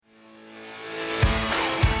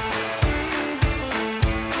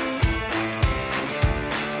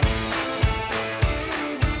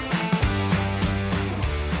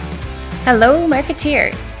Hello,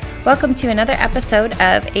 marketeers. Welcome to another episode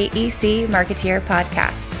of AEC Marketeer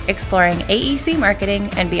Podcast, exploring AEC marketing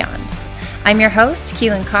and beyond. I'm your host,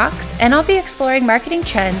 Keelan Cox, and I'll be exploring marketing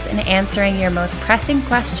trends and answering your most pressing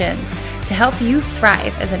questions to help you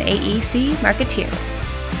thrive as an AEC marketeer.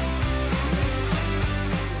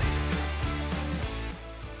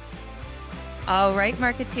 All right,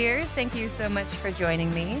 marketeers, thank you so much for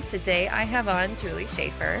joining me. Today I have on Julie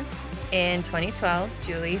Shaffer. In 2012,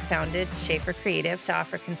 Julie founded Shaffer Creative to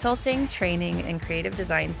offer consulting, training, and creative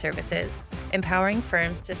design services, empowering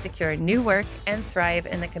firms to secure new work and thrive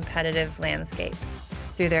in the competitive landscape.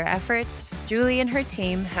 Through their efforts, Julie and her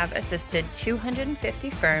team have assisted 250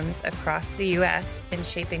 firms across the U.S. in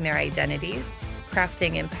shaping their identities,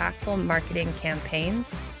 crafting impactful marketing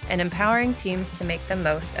campaigns, and empowering teams to make the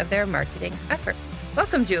most of their marketing efforts.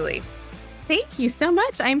 Welcome, Julie. Thank you so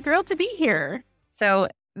much. I'm thrilled to be here. So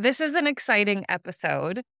this is an exciting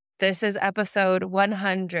episode. This is episode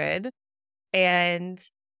 100, and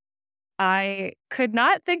I could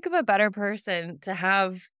not think of a better person to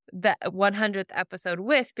have the 100th episode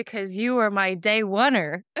with because you were my day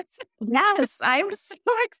oneer. Yes, I'm so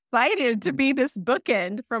excited to be this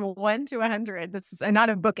bookend from 1 to 100. This is not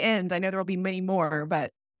a bookend. I know there will be many more,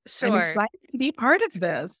 but I'm excited to be part of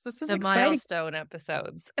this. This is the exciting. Milestone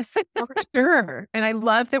episodes. For sure. And I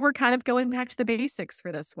love that we're kind of going back to the basics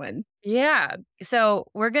for this one. Yeah. So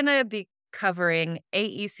we're going to be covering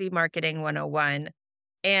AEC Marketing 101.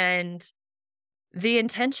 And the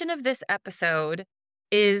intention of this episode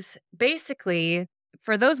is basically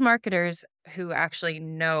for those marketers who actually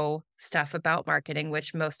know stuff about marketing,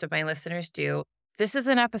 which most of my listeners do. This is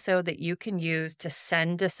an episode that you can use to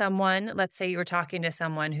send to someone. Let's say you were talking to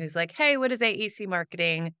someone who's like, hey, what is AEC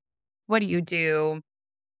marketing? What do you do?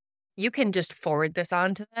 You can just forward this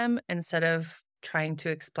on to them instead of trying to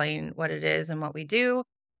explain what it is and what we do.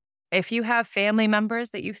 If you have family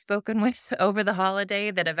members that you've spoken with over the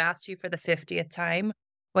holiday that have asked you for the 50th time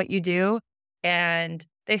what you do and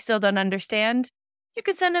they still don't understand, you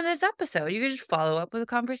could send them this episode. You could just follow up with a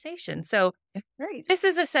conversation. So this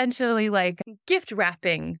is essentially like gift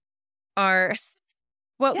wrapping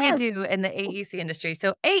what we do in the AEC industry.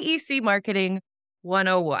 So AEC Marketing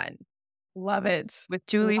 101. Love it. With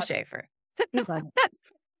Julie Shaffer.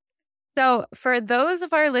 So for those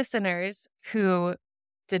of our listeners who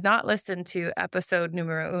did not listen to episode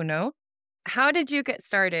numero uno, how did you get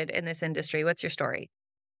started in this industry? What's your story?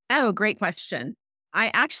 Oh, great question. I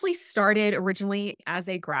actually started originally as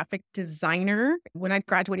a graphic designer when I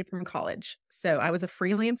graduated from college. So I was a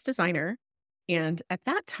freelance designer. And at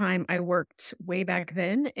that time, I worked way back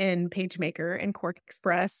then in PageMaker and Quark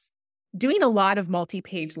Express, doing a lot of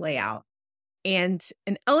multi-page layout. And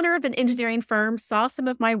an owner of an engineering firm saw some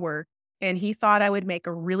of my work, and he thought I would make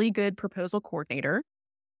a really good proposal coordinator.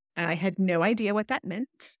 I had no idea what that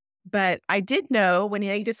meant. But I did know when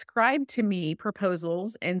he described to me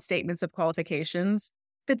proposals and statements of qualifications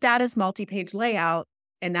that is multi-page layout,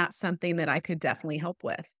 and that's something that I could definitely help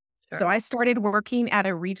with. Sure. So I started working at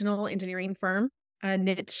a regional engineering firm, a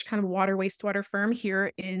niche kind of water wastewater firm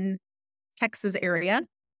here in Texas area,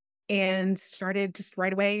 and started just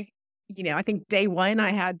right away. I think day one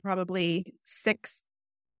I had probably 6,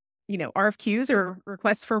 RFQs or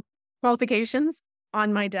requests for qualifications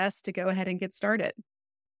on my desk to go ahead and get started.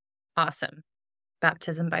 Awesome.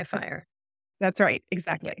 Baptism by fire. That's right.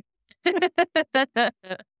 Exactly.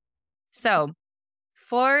 So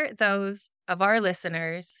for those of our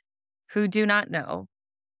listeners who do not know,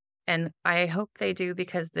 and I hope they do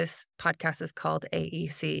because this podcast is called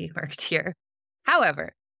AEC Marketeer.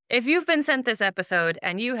 However, if you've been sent this episode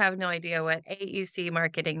and you have no idea what AEC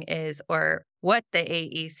marketing is or what the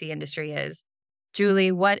AEC industry is,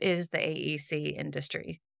 Julie, what is the AEC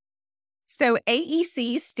industry? So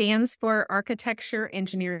AEC stands for Architecture,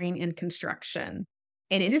 Engineering, and Construction.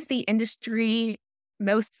 And it is the industry,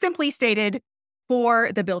 most simply stated,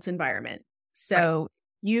 for the built environment. So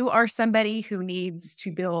you are somebody who needs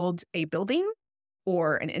to build a building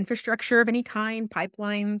or an infrastructure of any kind,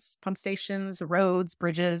 pipelines, pump stations, roads,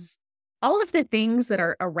 bridges. All of the things that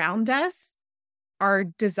are around us are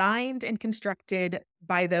designed and constructed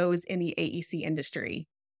by those in the AEC industry.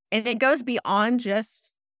 And it goes beyond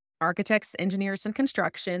just architects, engineers, and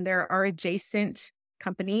construction. There are adjacent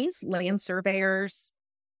companies, land surveyors,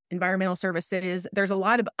 environmental services. There's a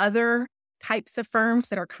lot of other types of firms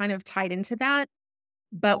that are kind of tied into that.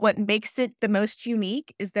 But what makes it the most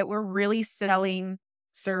unique is that we're really selling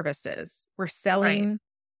services. We're selling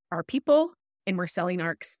our people and we're selling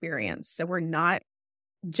our experience. So we're not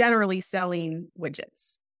generally selling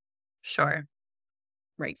widgets. Sure.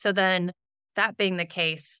 Right. So then that being the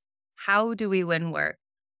case, how do we win work?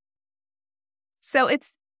 So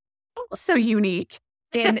it's also unique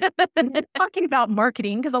in talking about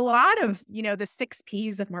marketing, because a lot of, the 6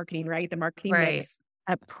 Ps of marketing, right? The marketing Right. mix,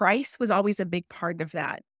 price was always a big part of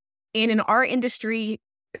that. And in our industry,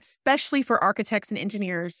 especially for architects and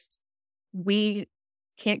engineers, we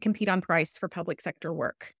can't compete on price for public sector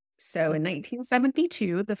work. So in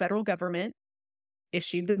 1972, the federal government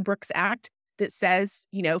issued the Brooks Act that says,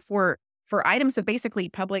 for items of basically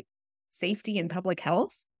public safety and public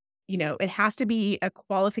health, it has to be a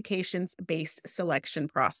qualifications based selection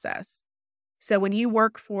process. So when you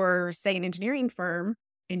work for, say, an engineering firm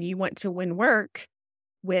and you want to win work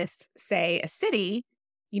with, say, a city,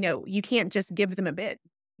 you can't just give them a bid.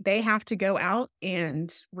 They have to go out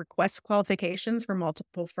and request qualifications from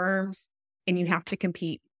multiple firms, and you have to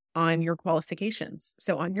compete on your qualifications.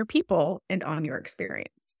 So on your people and on your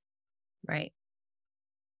experience. Right.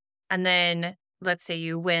 And then let's say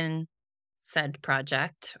you win said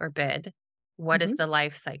project or bid. What is Mhm. the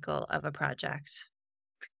life cycle of a project?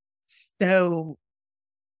 So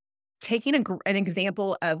taking an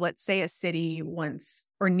example of, let's say, a city wants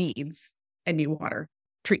or needs a new water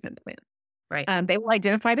treatment plant. Right. They will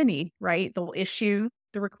identify the need, right? They'll issue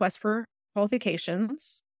the request for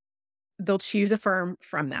qualifications. They'll choose a firm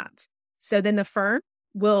from that. So then the firm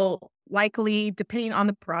will likely, depending on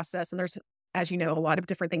the process, and there's, as you know, a lot of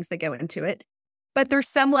different things that go into it, but there's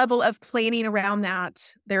some level of planning around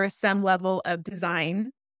that. There is some level of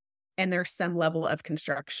design and there's some level of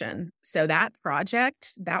construction. So that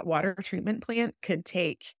project, that water treatment plant could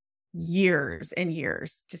take years and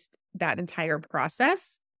years, just that entire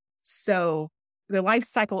process. So the life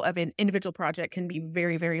cycle of an individual project can be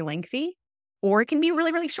very, very lengthy, or it can be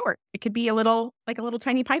really, really short. It could be like a little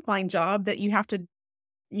tiny pipeline job that you have to,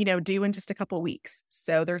 do in just a couple of weeks.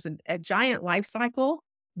 So there's a giant life cycle,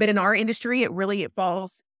 but in our industry, it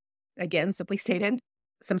falls, again, simply stated,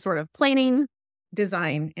 some sort of planning,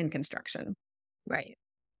 design, and construction. Right.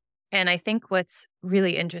 And I think what's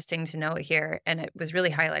really interesting to note here, and it was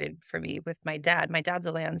really highlighted for me with my dad. My dad's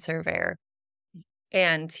a land surveyor,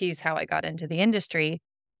 and he's how I got into the industry.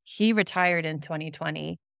 He retired in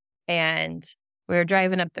 2020, and we were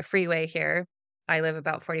driving up the freeway here. I live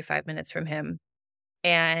about 45 minutes from him.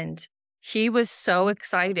 And he was so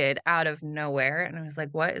excited out of nowhere. And I was like,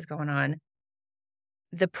 what is going on?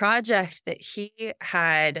 The project that he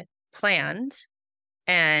had planned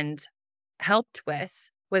and helped with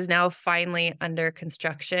was now finally under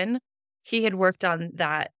construction. He had worked on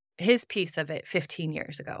his piece of it 15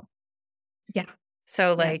 years ago. Yeah. So,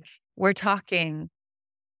 Yeah. like, we're talking,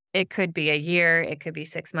 it could be a year, it could be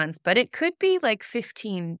 6 months, but it could be like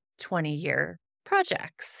 15, 20-year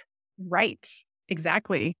projects. Right.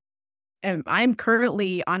 Exactly. And I'm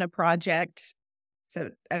currently on a project.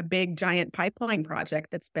 It's a big, giant pipeline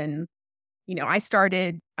project that's been,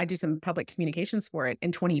 I do some public communications for it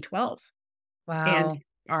in 2012. And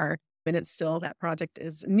Wow. that project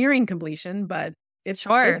is nearing completion, but it's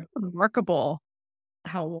Sure. remarkable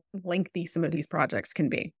how lengthy some of these projects can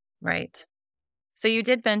be. Right. So you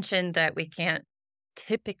did mention that we can't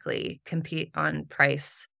typically compete on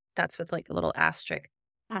price. That's with like a little asterisk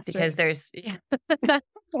because Asterisk. there's yeah,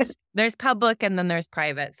 there's public and then there's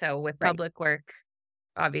private. So with Right. public work,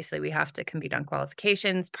 obviously we have to compete on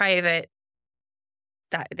qualifications. Private,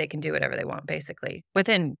 that they can do whatever they want basically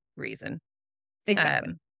within reason.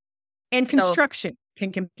 Exactly. Um And so construction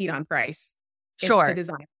can compete on price. It's the sure.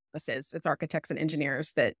 design offices, it's architects and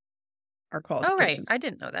engineers that are Oh right. qualifications. I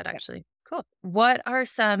didn't know that Yeah. actually. Cool. What are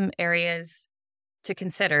some areas to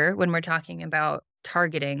consider when we're talking about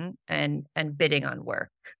targeting and bidding on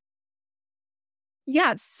work?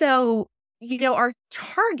 Yeah. So, our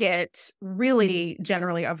target really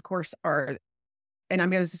generally, of course, and I'm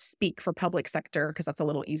going to speak for public sector because that's a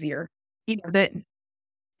little easier,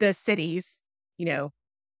 the cities, you know,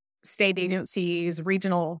 state agencies,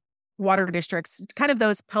 regional water districts, kind of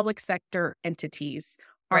those public sector entities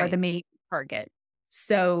are the Right. main target.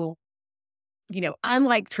 So,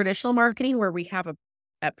 unlike traditional marketing where we have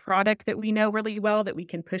a product that we know really well that we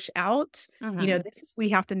can push out, Mhm. we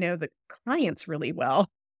have to know the clients really well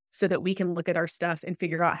so that we can look at our stuff and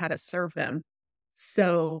figure out how to serve them.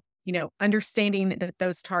 So, understanding that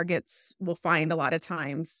those targets will find a lot of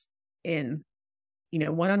times in,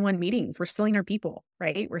 one-on-one meetings. We're selling our people,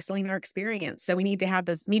 right? We're selling our experience. So we need to have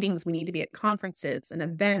those meetings. We need to be at conferences and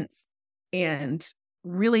events and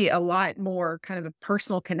really a lot more kind of a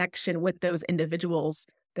personal connection with those individuals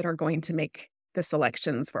that are going to make the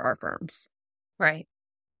selections for our firms. Right.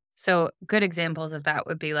 So good examples of that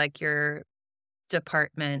would be like your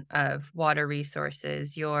Department of Water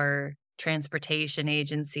Resources, your transportation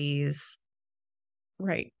agencies,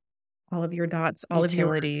 Right. All of your dots, all of your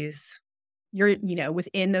utilities.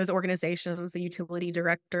 within those organizations, the utility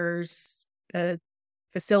directors, the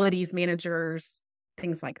facilities managers,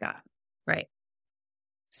 things like that. Right.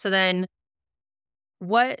 So then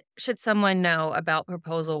what should someone know about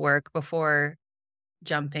proposal work before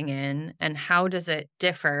jumping in, and how does it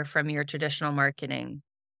differ from your traditional marketing?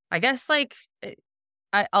 I guess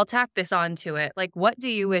I'll tack this onto it. Like, what do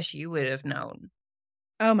you wish you would have known?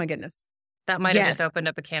 Oh my goodness. That might have Yes. just opened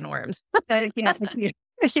up a can of worms. Yes,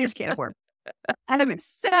 a huge can of worms.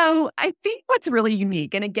 So I think what's really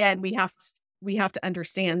unique, and again, we have to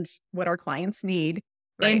understand what our clients need.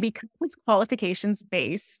 And Right. because it's qualifications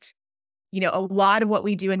based, a lot of what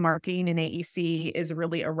we do in marketing and AEC is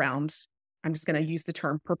really around, I'm just going to use the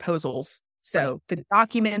term proposals. Right. So the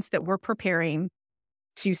documents that we're preparing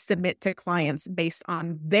to submit to clients based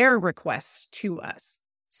on their requests to us.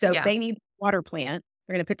 So if Yeah. they need a water plant,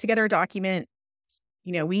 they're going to put together a document.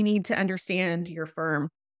 We need to understand your firm,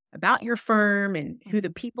 about your firm, and who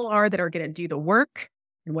the people are that are going to do the work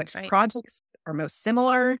and which Right. projects are most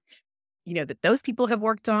similar, that those people have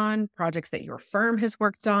worked on, projects that your firm has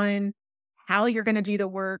worked on, how you're going to do the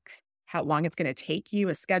work, how long it's going to take you,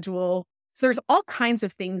 a schedule. So there's all kinds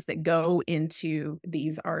of things that go into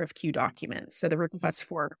these RFQ documents. So the request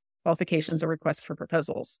for qualifications or request for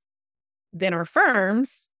proposals. Then our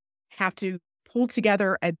firms have to pull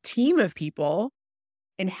together a team of people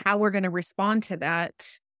and how we're going to respond to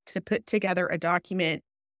that to put together a document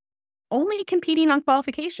only competing on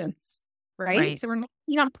qualifications, right? Right. So we're not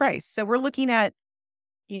competing on price. So we're looking at,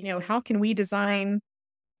 how can we design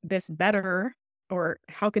this better, or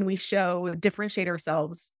how can we differentiate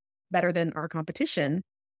ourselves better than our competition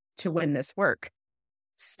to win this work?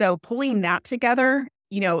 So pulling that together,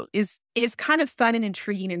 is kind of fun and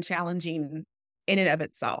intriguing and challenging in and of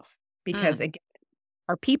itself, because Mm. again,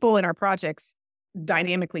 our people and our projects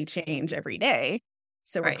dynamically change every day.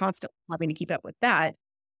 So we're Right. constantly having to keep up with that.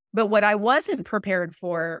 But what I wasn't prepared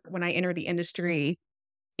for when I entered the industry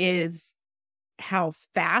is how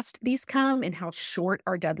fast these come and how short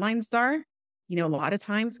our deadlines are. A lot of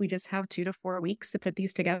times we just have 2 to 4 weeks to put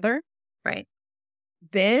these together. Right.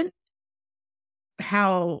 Then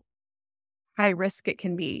how high risk it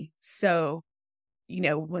can be. So,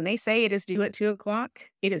 when they say it is due at 2 o'clock,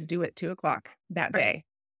 it is due at 2 o'clock that Right. day,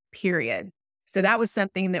 period. So that was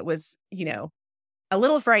something that was, a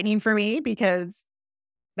little frightening for me, because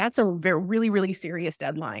that's a really, really serious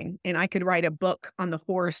deadline. And I could write a book on the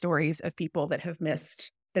horror stories of people that have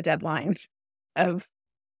missed the deadline of,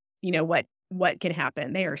 what can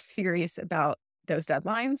happen. They are serious about those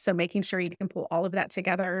deadlines. So making sure you can pull all of that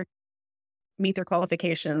together, meet their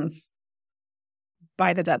qualifications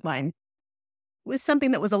by the deadline, was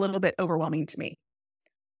something that was a little bit overwhelming to me,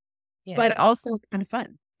 Yeah. but also kind of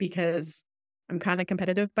fun, because I'm kind of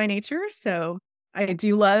competitive by nature. So I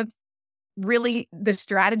do love really the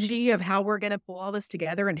strategy of how we're going to pull all this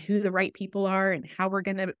together and who the right people are and how we're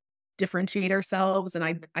going to differentiate ourselves.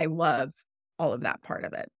 And I love all of that part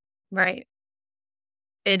of it. Right.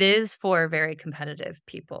 It is for very competitive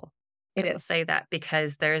people. It I will is. say that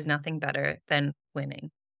because there is nothing better than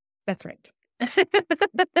winning. That's right.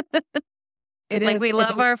 We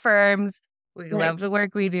love our firms. We Right. love the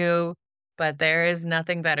work we do, but there is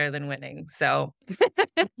nothing better than winning. So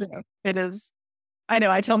It is. I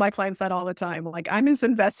know. I tell my clients that all the time. Like, I'm as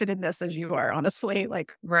invested in this as you are, honestly,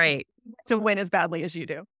 like right. to win as badly as you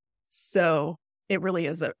do. So it really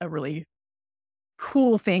is a really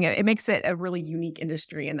cool thing. It makes it a really unique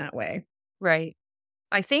industry in that way. Right.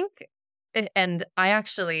 I think, and I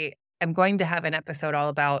actually am going to have an episode all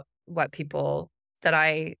about what people that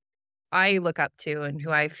I look up to and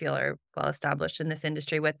who I feel are well established in this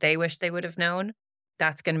industry, what they wish they would have known.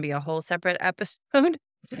 That's going to be a whole separate episode.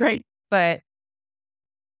 Right. But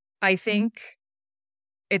I think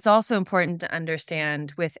it's also important to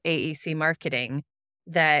understand with AEC marketing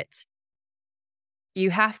that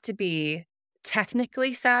you have to be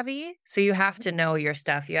technically savvy. So you have to know your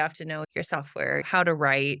stuff. You have to know your software, how to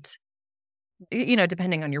write,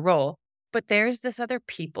 depending on your role. But there's this other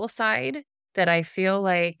people side that I feel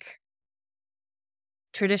like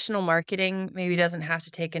traditional marketing maybe doesn't have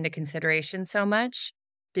to take into consideration so much,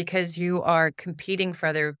 because you are competing for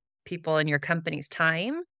other people in your company's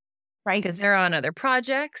time, Right. because they're on other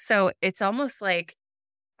projects. So it's almost like,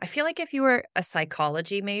 I feel like if you were a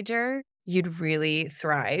psychology major, you'd really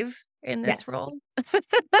thrive in this Yes. role.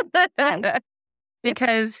 Yes.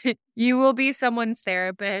 Because you will be someone's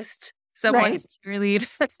therapist, someone's cheerleader,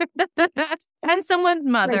 and someone's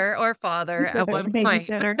mother or father at one point.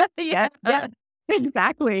 Babysitter. Yeah. Yeah.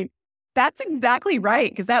 Exactly. That's exactly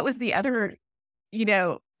right. Because that was the other,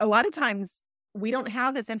 a lot of times we don't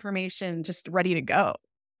have this information just ready to go.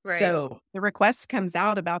 Right. So the request comes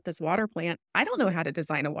out about this water plant. I don't know how to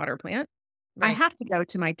design a water plant. I Right. have to go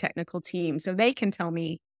to my technical team so they can tell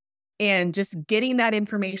me. And just getting that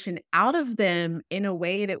information out of them in a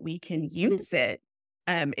way that we can use it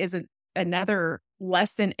is another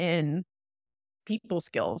lesson in people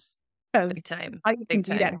skills of Big time. how you can Big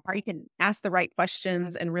do that, time. how you can ask the right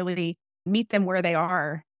questions and really meet them where they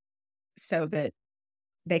are so that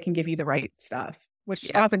they can give you the right stuff, which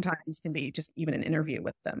Yeah. oftentimes can be just even an interview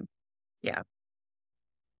with them. Yeah.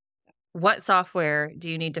 What software do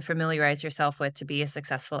you need to familiarize yourself with to be a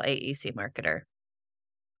successful AEC marketer?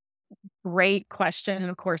 Great question. And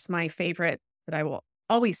of course, my favorite that I will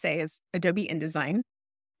always say is Adobe InDesign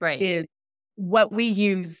Right. is what we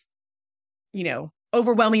use,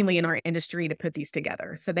 overwhelmingly in our industry to put these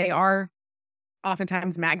together. So they are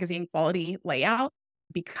oftentimes magazine quality layout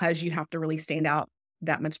because you have to really stand out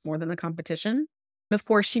that much more than the competition. Of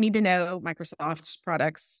course, you need to know Microsoft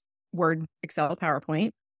products, Word, Excel,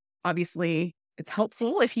 PowerPoint. Obviously, it's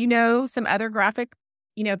helpful if you know some other graphic,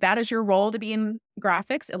 if that is your role to be in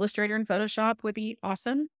graphics, Illustrator and Photoshop would be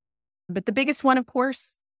awesome. But the biggest one, of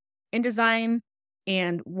course, InDesign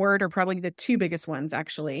and Word are probably the two biggest ones,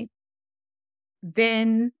 actually.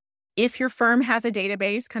 Then, if your firm has a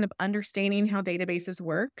database, kind of understanding how databases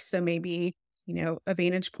work. So maybe, a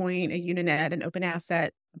Vantage Point, a Uninet, an Open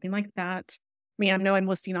Asset, something like that. I mean, I know I'm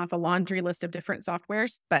listing off a laundry list of different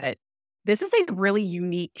softwares, but this is a really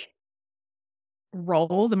unique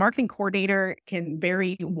role. The marketing coordinator can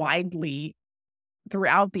vary widely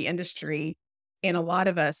throughout the industry. And a lot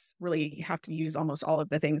of us really have to use almost all of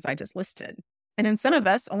the things I just listed. And then some of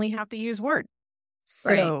us only have to use Word.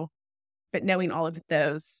 Right. So, but knowing all of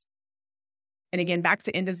those, and again, back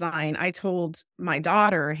to InDesign, I told my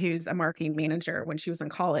daughter, who's a marketing manager when she was in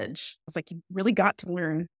college, I was like, you really got to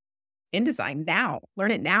learn InDesign now,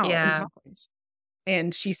 learn it now in Yeah. college.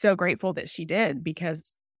 And she's so grateful that she did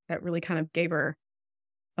because that really kind of gave her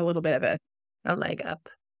a little bit of a A leg up.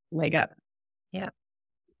 leg up. Yeah.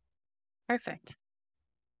 Perfect.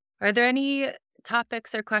 Are there any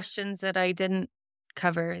topics or questions that I didn't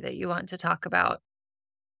cover that you want to talk about?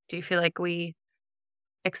 Do you feel like we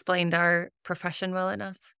explained our profession well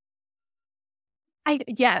enough?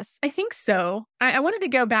 Yes, I think so. I wanted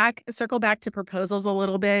to circle back to proposals a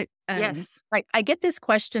little bit. Yes. Like I get this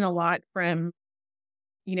question a lot from,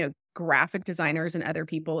 graphic designers and other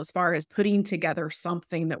people as far as putting together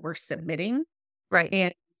something that we're submitting. Right.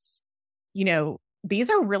 And, these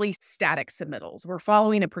are really static submittals. We're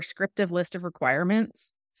following a prescriptive list of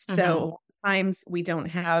requirements. Hmm. So sometimes we don't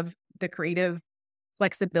have the creative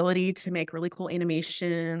flexibility to make really cool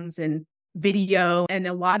animations and video and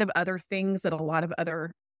a lot of other things that a lot of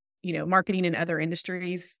other, marketing in other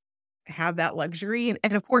industries have that luxury.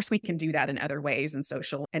 And of course, we can do that in other ways in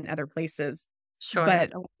social and other places. Sure.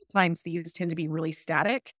 But a lot of times these tend to be really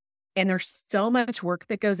static and there's so much work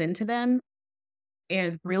that goes into them.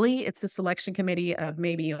 And really, it's the selection committee of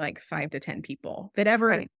maybe like 5 to 10 people that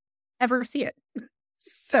Right. ever see it.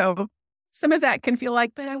 So some of that can feel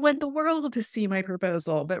like, but I want the world to see my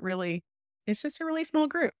proposal. But really, it's just a really small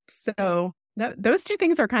group. So those two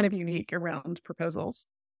things are kind of unique around proposals.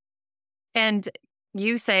 And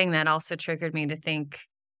you saying that also triggered me to think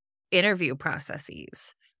interview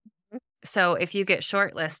processes. So if you get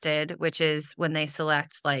shortlisted, which is when they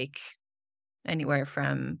select like anywhere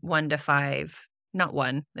from 1 to 5, not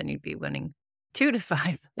one, then you'd be winning 2 to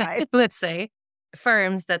 5, Right. let's say,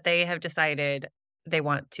 firms that they have decided they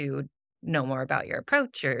want to know more about your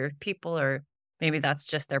approach or people, or maybe that's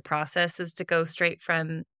just their process is to go straight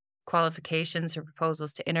from qualifications or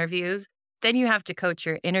proposals to interviews. Then you have to coach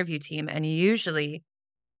your interview team and you usually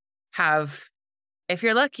have, if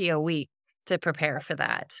you're lucky, a week to prepare for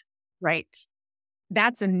that. Right.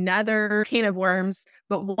 That's another can of worms.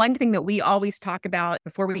 But one thing that we always talk about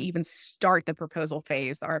before we even start the proposal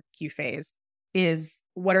phase, the RFQ phase, is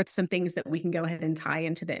what are some things that we can go ahead and tie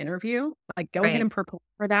into the interview? Like go ahead Right. and prepare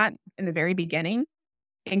for that in the very beginning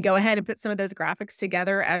and go ahead and put some of those graphics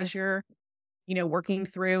together as you're, working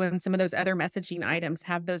through and some of those other messaging items,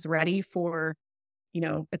 have those ready for,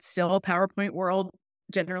 it's still a PowerPoint world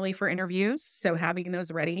generally for interviews. So having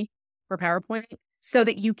those ready for PowerPoint so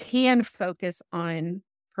that you can focus on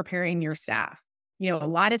preparing your staff. A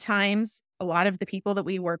lot of times, a lot of the people that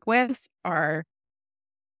we work with are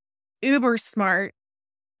uber smart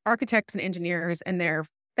architects and engineers, and they're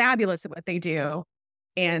fabulous at what they do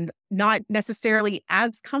and not necessarily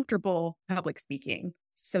as comfortable public speaking.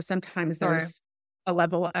 So sometimes Sure. there's a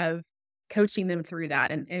level of coaching them through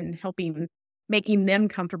that and making them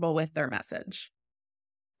comfortable with their message.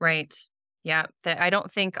 Right. Yeah. I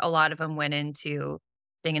don't think a lot of them went into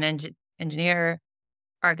being an engineer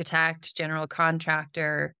architect, general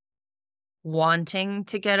contractor wanting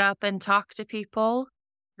to get up and talk to people.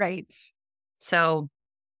 Right. So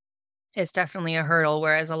it's definitely a hurdle.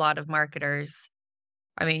 Whereas a lot of marketers,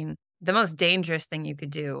 I mean, the most dangerous thing you could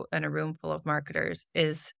do in a room full of marketers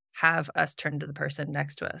is have us turn to the person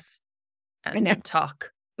next to us I know. and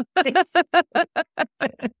talk.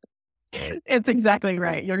 It's exactly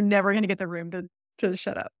right. You're never going to get the room to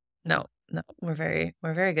shut up. No, we're very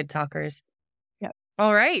good talkers. Yeah.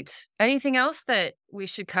 All right. Anything else that we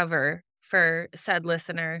should cover for said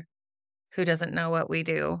listener who doesn't know what we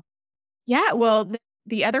do? Yeah. Well,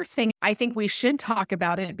 the other thing I think we should talk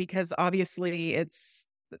about it, because obviously it's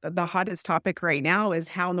the hottest topic right now, is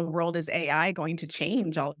how in the world is AI going to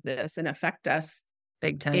change all of this and affect us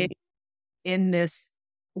Big time. in this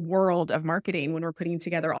world of marketing when we're putting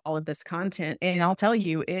together all of this content. And I'll tell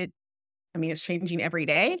you, it's changing every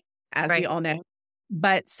day, as we Right. all know,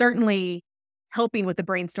 but certainly helping with the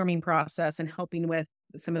brainstorming process and helping with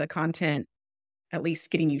some of the content, at least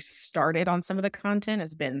getting you started on some of the content,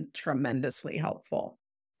 has been tremendously helpful.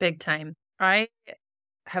 Big time. I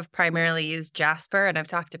have primarily used Jasper, and I've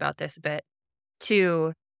talked about this a bit,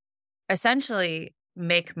 to essentially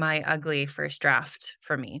make my ugly first draft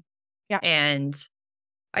for me. Yeah. And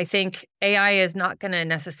I think AI is not going to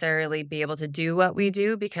necessarily be able to do what we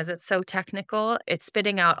do because it's so technical. It's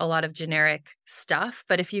spitting out a lot of generic stuff,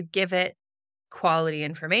 but if you give it quality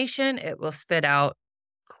information, it will spit out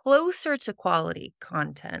closer to quality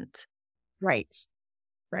content. Right.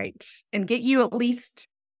 Right. And get you at least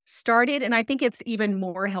started. And I think it's even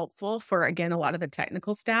more helpful for, again, a lot of the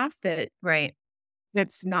technical staff Right. they're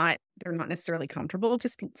not necessarily comfortable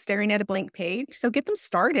just staring at a blank page. So get them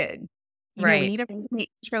started. We Right. need a resume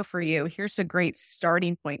intro for you. Here's a great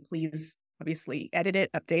starting point. Please, obviously, edit it,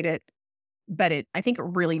 update it. But I think it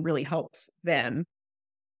really, really helps them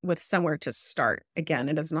with somewhere to start. Again,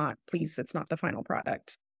 it's not the final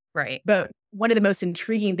product. Right. But one of the most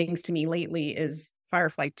intriguing things to me lately is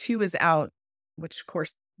Firefly 2 is out, which of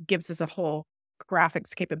course gives us a whole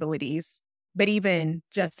graphics capabilities. But even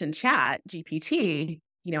just in chat, GPT,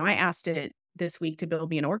 I asked it this week to build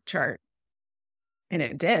me an org chart, and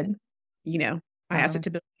it did. I asked it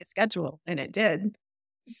to build me a schedule, and it did.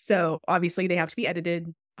 So obviously they have to be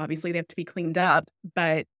edited. Obviously they have to be cleaned up.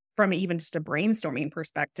 But from even just a brainstorming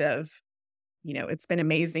perspective, it's been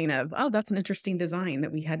amazing that's an interesting design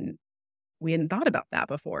that we hadn't thought about that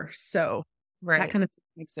before. So that kind of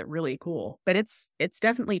makes it really cool. But it's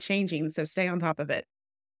definitely changing. So stay on top of it.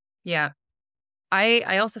 Yeah.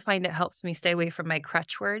 I also find it helps me stay away from my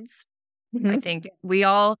crutch words. I think we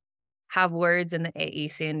all have words in the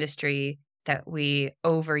AEC industry that we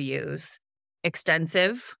overuse.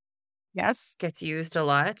 Extensive. Yes. Gets used a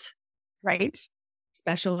lot. Right.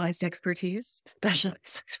 Specialized expertise. Specialized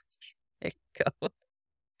expertise. There you go.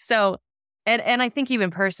 So, and I think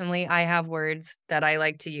even personally, I have words that I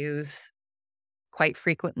like to use quite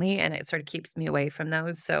frequently, and it sort of keeps me away from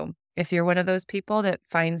those. So if you're one of those people that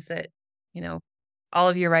finds that, all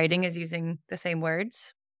of your writing is using the same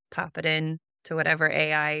words, pop it in to whatever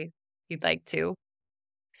AI you'd like to.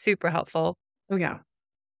 Super helpful. Oh, yeah.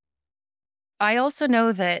 I also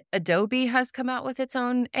know that Adobe has come out with its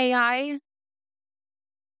own AI.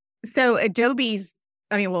 So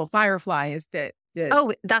Firefly is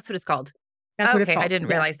Oh, that's what it's called. That's what it's called. I didn't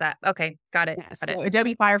realize that. Okay, got it. Yes. So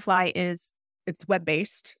Adobe Firefly it's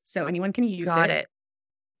web-based, so anyone can use it. Got it.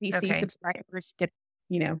 DC subscribers get,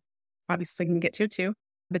 obviously can get to it too.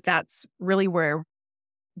 But that's really where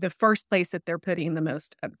the first place that they're putting the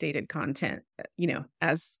most updated content,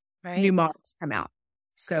 as new models come out.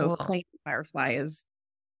 So Plain Firefly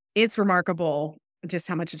it's remarkable just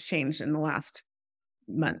how much it's changed in the last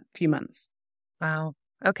few months. Wow.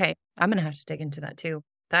 Okay. I'm going to have to dig into that too.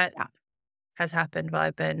 That has happened while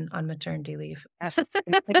I've been on maternity leave. Yes.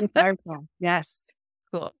 Firefly. Yes.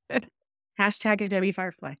 Cool. Hashtag Adobe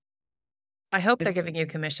Firefly. I hope they're giving you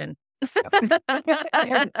commission.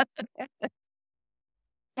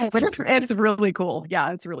 It's really cool.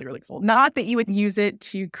 Yeah, it's really, really cool. Not that you would use it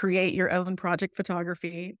to create your own project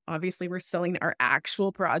photography. Obviously, we're selling our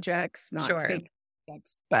actual projects, not fake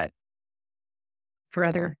projects, but for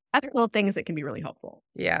other little things, it can be really helpful.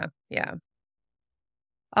 Yeah. Yeah.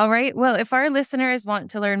 All right. Well, if our listeners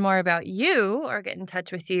want to learn more about you or get in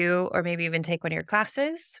touch with you or maybe even take one of your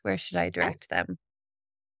classes, where should I direct them?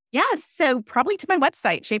 Yes. So probably to my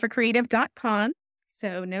website, shaffercreative.com.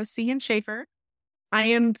 So no C in Shaffer. I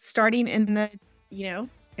am starting in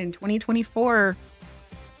 2024,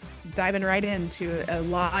 diving right into a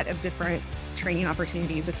lot of different training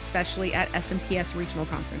opportunities, especially at SMPS regional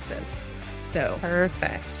conferences. So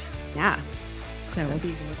perfect. Yeah. So it'll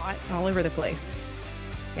be a lot all over the place.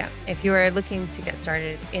 Yeah. If you are looking to get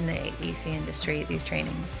started in the AEC industry, these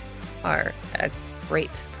trainings are a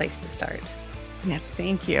great place to start. Yes,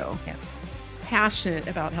 thank you. Yeah. Passionate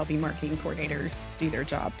about helping marketing coordinators do their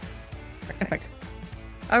jobs. Perfect.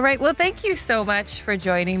 All right. Well, thank you so much for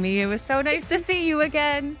joining me. It was so nice to see you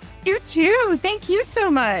again. You too. Thank you so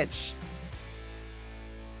much.